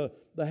impurity, the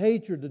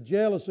hatred, the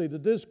jealousy, the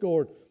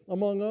discord,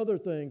 among other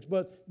things.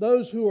 But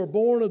those who are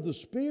born of the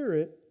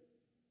Spirit,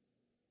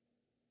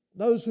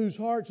 those whose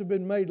hearts have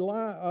been made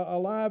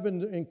alive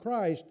in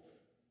Christ,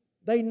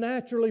 they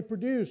naturally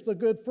produce the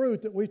good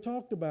fruit that we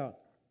talked about.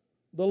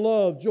 The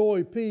love,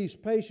 joy, peace,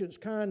 patience,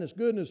 kindness,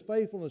 goodness,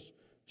 faithfulness,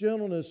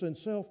 gentleness, and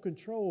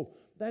self-control.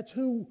 That's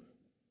who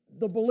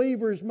the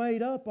believer is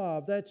made up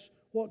of. That's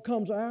what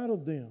comes out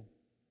of them.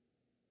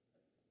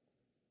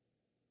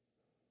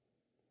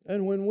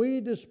 And when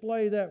we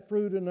display that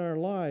fruit in our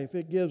life,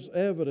 it gives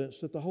evidence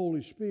that the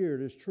Holy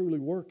Spirit is truly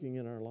working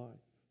in our life.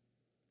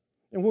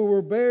 And when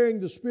we're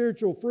bearing the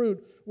spiritual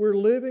fruit, we're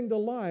living the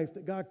life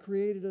that God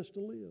created us to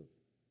live.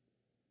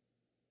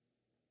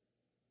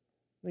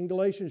 In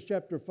Galatians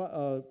chapter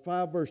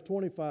 5, verse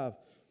 25,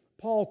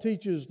 Paul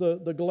teaches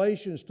the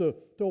Galatians to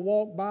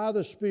walk by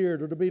the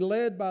Spirit, or to be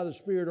led by the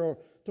Spirit, or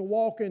to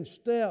walk in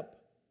step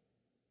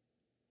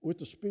with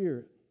the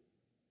Spirit.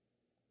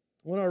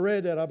 When I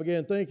read that, I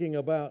began thinking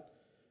about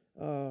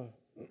the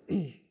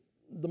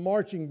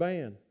marching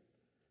band.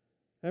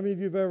 How many of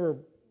you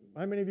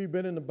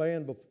been in the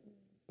band,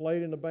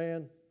 played in the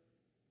band?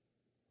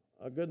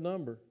 A good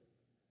number.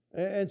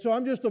 And so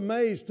I'm just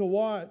amazed to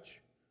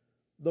watch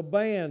the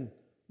band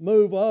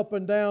move up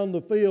and down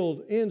the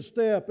field in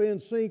step,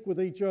 in sync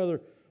with each other,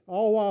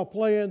 all while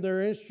playing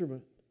their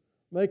instrument,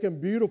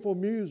 making beautiful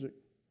music.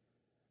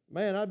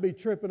 Man, I'd be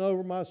tripping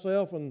over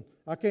myself, and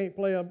I can't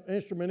play an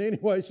instrument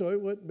anyway, so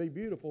it wouldn't be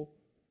beautiful.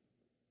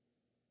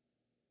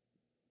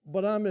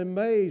 But I'm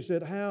amazed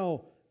at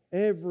how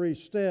every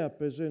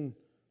step is in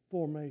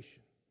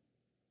formation.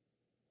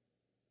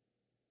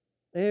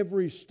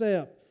 Every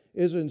step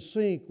is in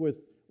sync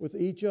with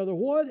each other.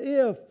 What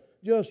if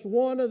just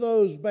one of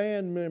those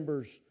band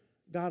members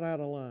got out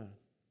of line?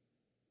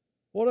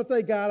 What if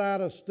they got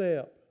out of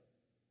step?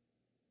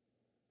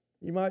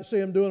 You might see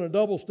them doing a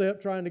double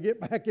step, trying to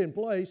get back in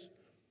place,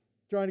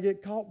 trying to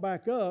get caught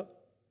back up.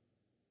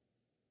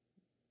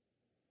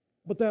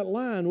 But that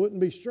line wouldn't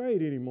be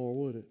straight anymore,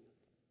 would it?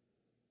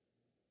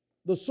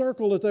 The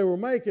circle that they were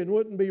making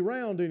wouldn't be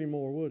round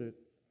anymore, would it?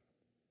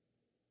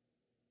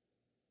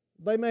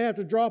 They may have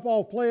to drop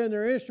off playing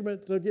their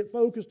instrument to get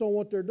focused on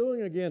what they're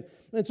doing again.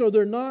 And so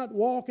they're not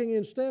walking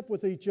in step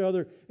with each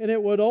other, and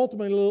it would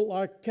ultimately look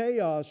like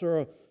chaos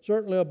or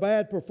certainly a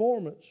bad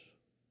performance.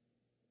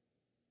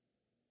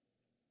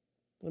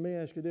 Let me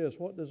ask you this.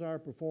 What does our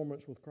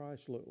performance with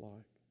Christ look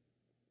like?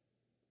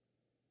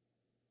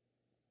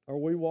 Are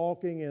we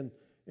walking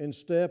in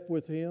step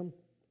with Him?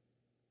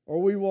 Are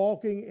we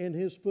walking in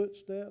His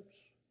footsteps?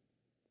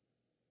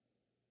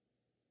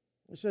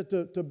 It said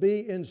to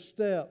be in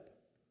step.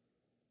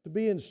 To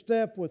be in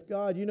step with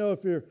God. You know,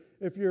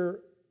 if you're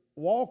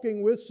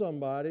walking with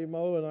somebody,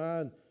 Mo and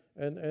I,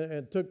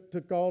 and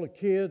took all the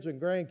kids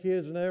and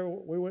grandkids and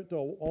everyone. We went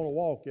on a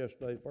walk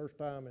yesterday, first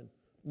time in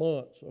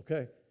months,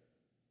 okay?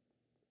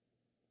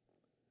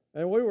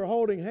 And we were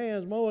holding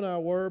hands, Mo and I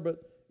were, but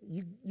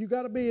you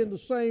got to be in the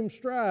same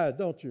stride,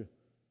 don't you?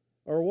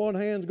 Or one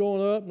hand's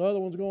going up and the other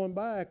one's going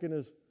back,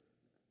 and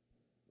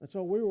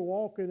so we were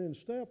walking in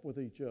step with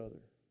each other.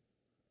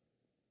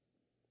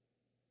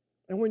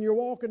 And when you're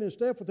walking in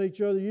step with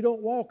each other, you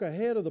don't walk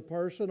ahead of the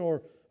person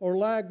or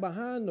lag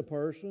behind the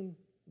person,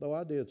 though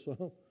I did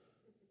some.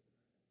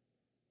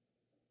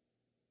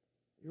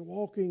 You're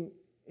walking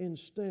in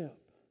step.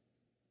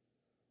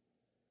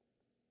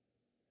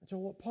 And so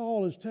what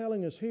Paul is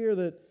telling us here,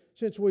 that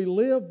since we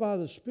live by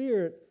the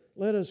Spirit,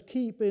 let us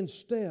keep in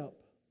step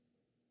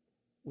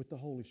with the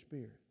Holy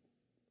Spirit.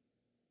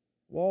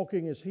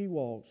 Walking as He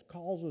walks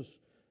calls us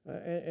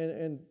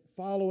and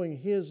following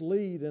His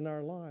lead in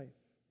our life.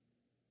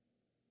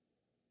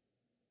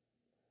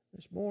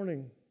 This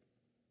morning,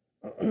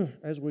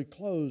 as we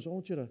close, I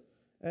want you to,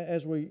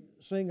 as we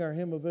sing our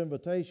hymn of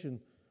invitation,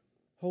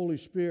 Holy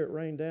Spirit,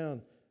 rain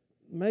down.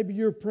 Maybe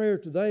your prayer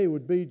today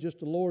would be just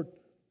the Lord,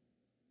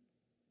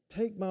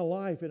 take my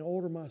life and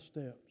order my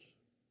steps,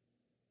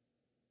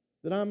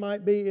 that I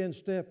might be in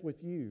step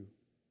with You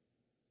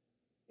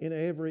in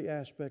every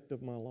aspect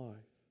of my life.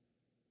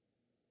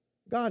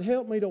 God,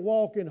 help me to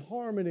walk in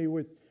harmony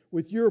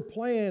with Your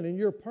plan and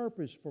Your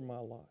purpose for my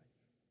life.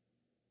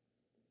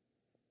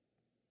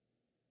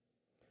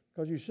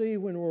 Because you see,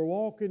 when we're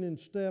walking in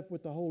step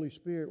with the Holy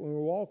Spirit, when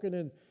we're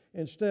walking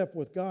in step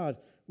with God,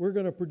 we're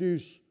going to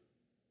produce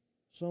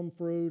some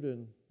fruit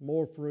and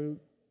more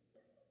fruit,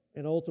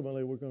 and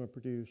ultimately we're going to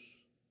produce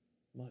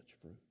much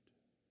fruit.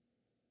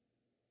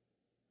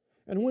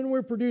 And when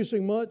we're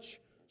producing much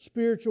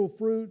spiritual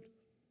fruit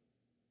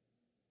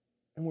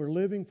and we're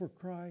living for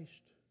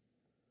Christ,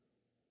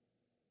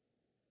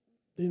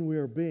 then we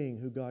are being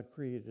who God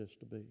created us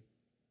to be.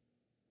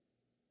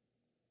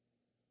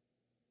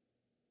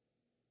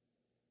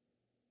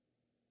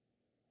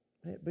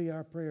 May it be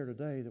our prayer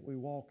today that we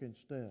walk in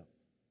step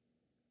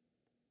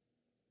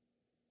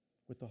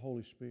with the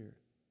Holy Spirit.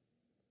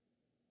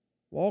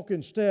 Walk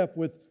in step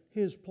with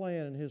His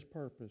plan and His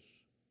purpose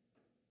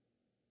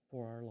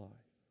for our life.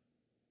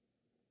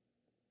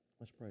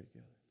 Let's pray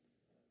together.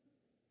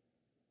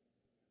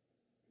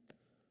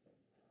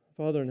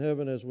 Father in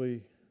heaven, as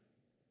we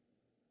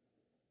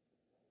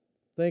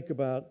think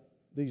about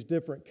these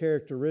different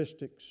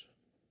characteristics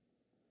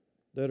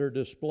that are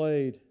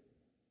displayed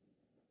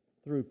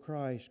through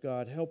Christ,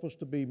 God, help us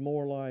to be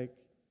more like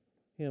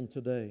Him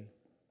today.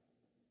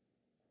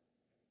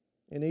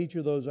 In each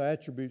of those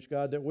attributes,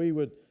 God, that we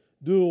would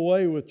do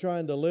away with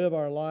trying to live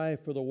our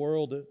life for the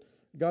world. That,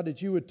 God,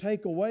 that You would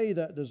take away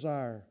that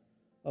desire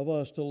of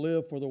us to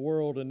live for the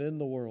world and in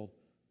the world.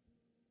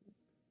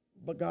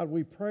 But God,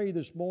 we pray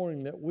this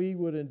morning that we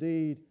would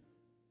indeed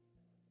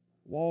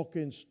walk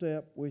in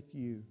step with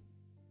You.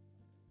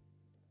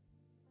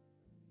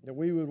 That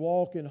we would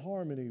walk in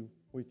harmony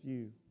with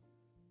You,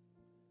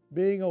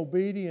 being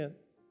obedient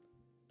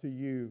to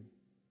You.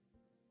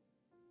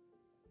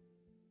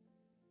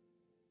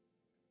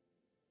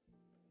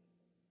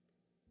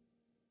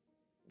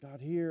 God,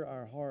 hear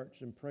our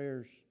hearts and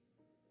prayers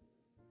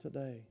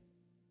today.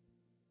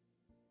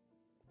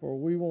 For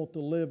we want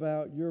to live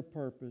out Your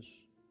purpose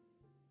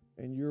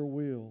and Your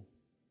will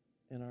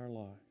in our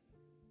life.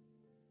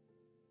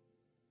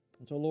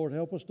 And so, Lord,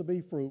 help us to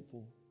be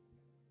fruitful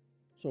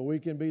so we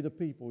can be the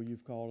people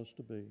You've called us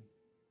to be.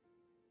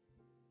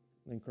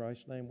 In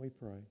Christ's name we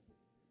pray.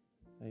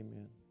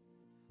 Amen.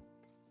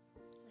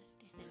 Let's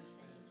stand and sing.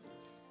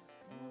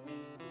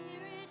 Holy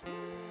Spirit,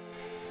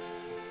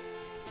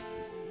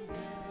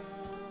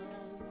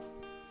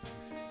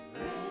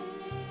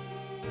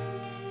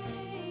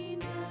 rain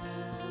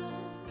down.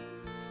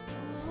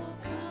 Oh,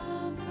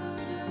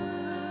 comforter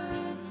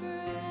and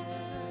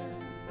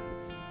friend.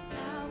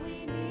 Now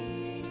we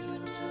need Your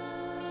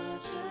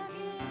touch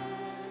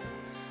again.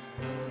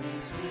 Holy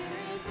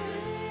Spirit,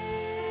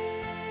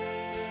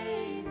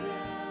 rain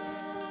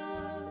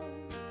down.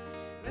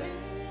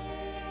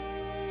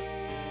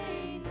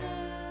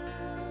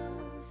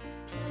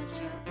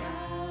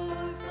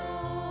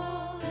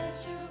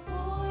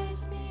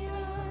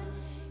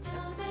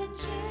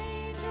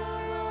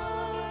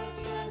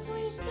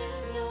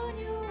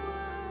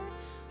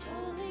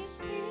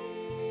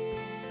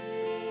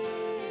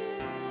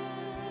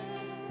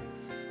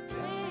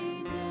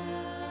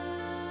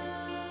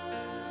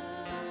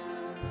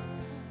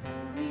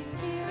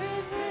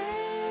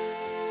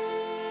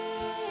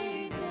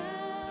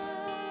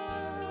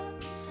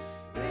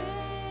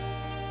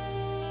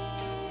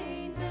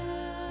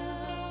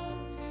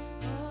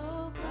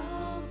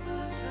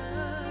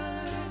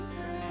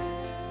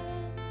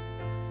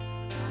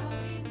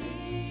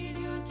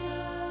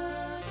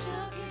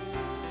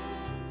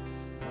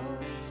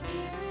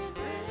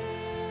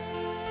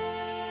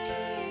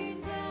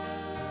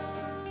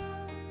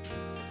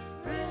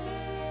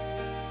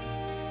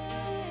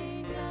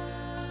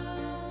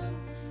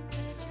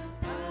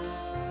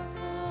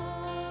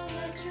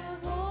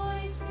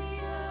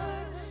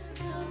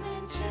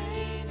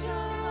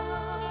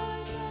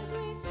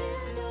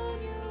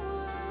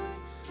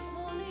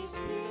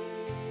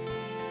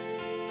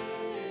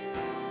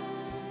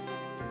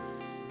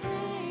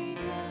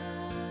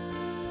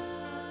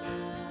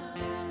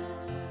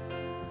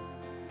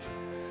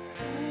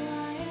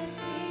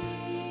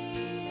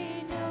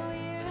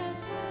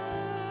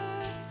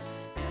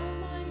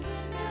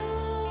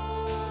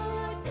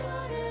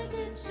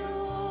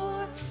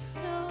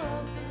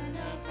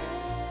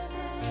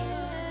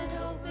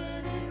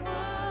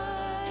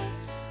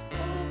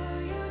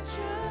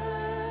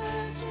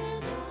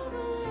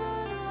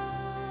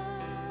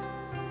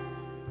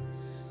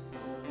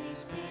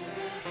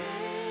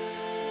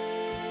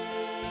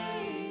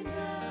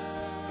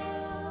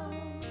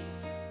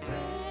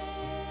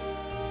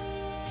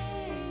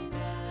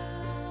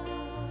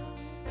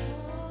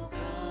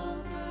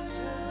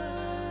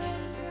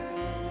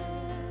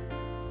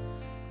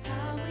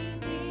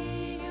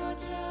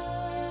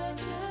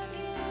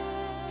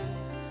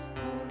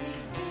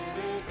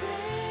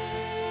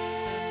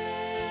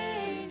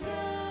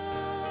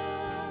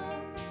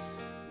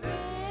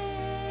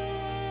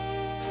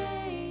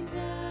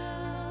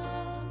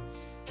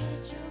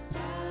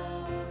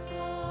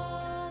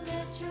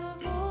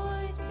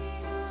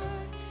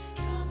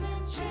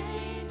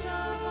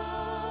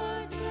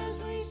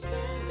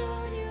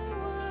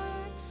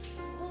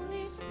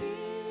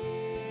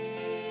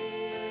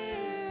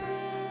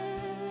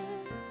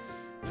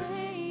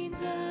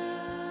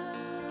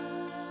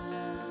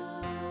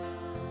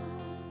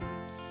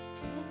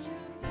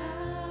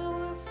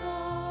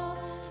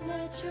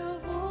 let your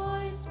voice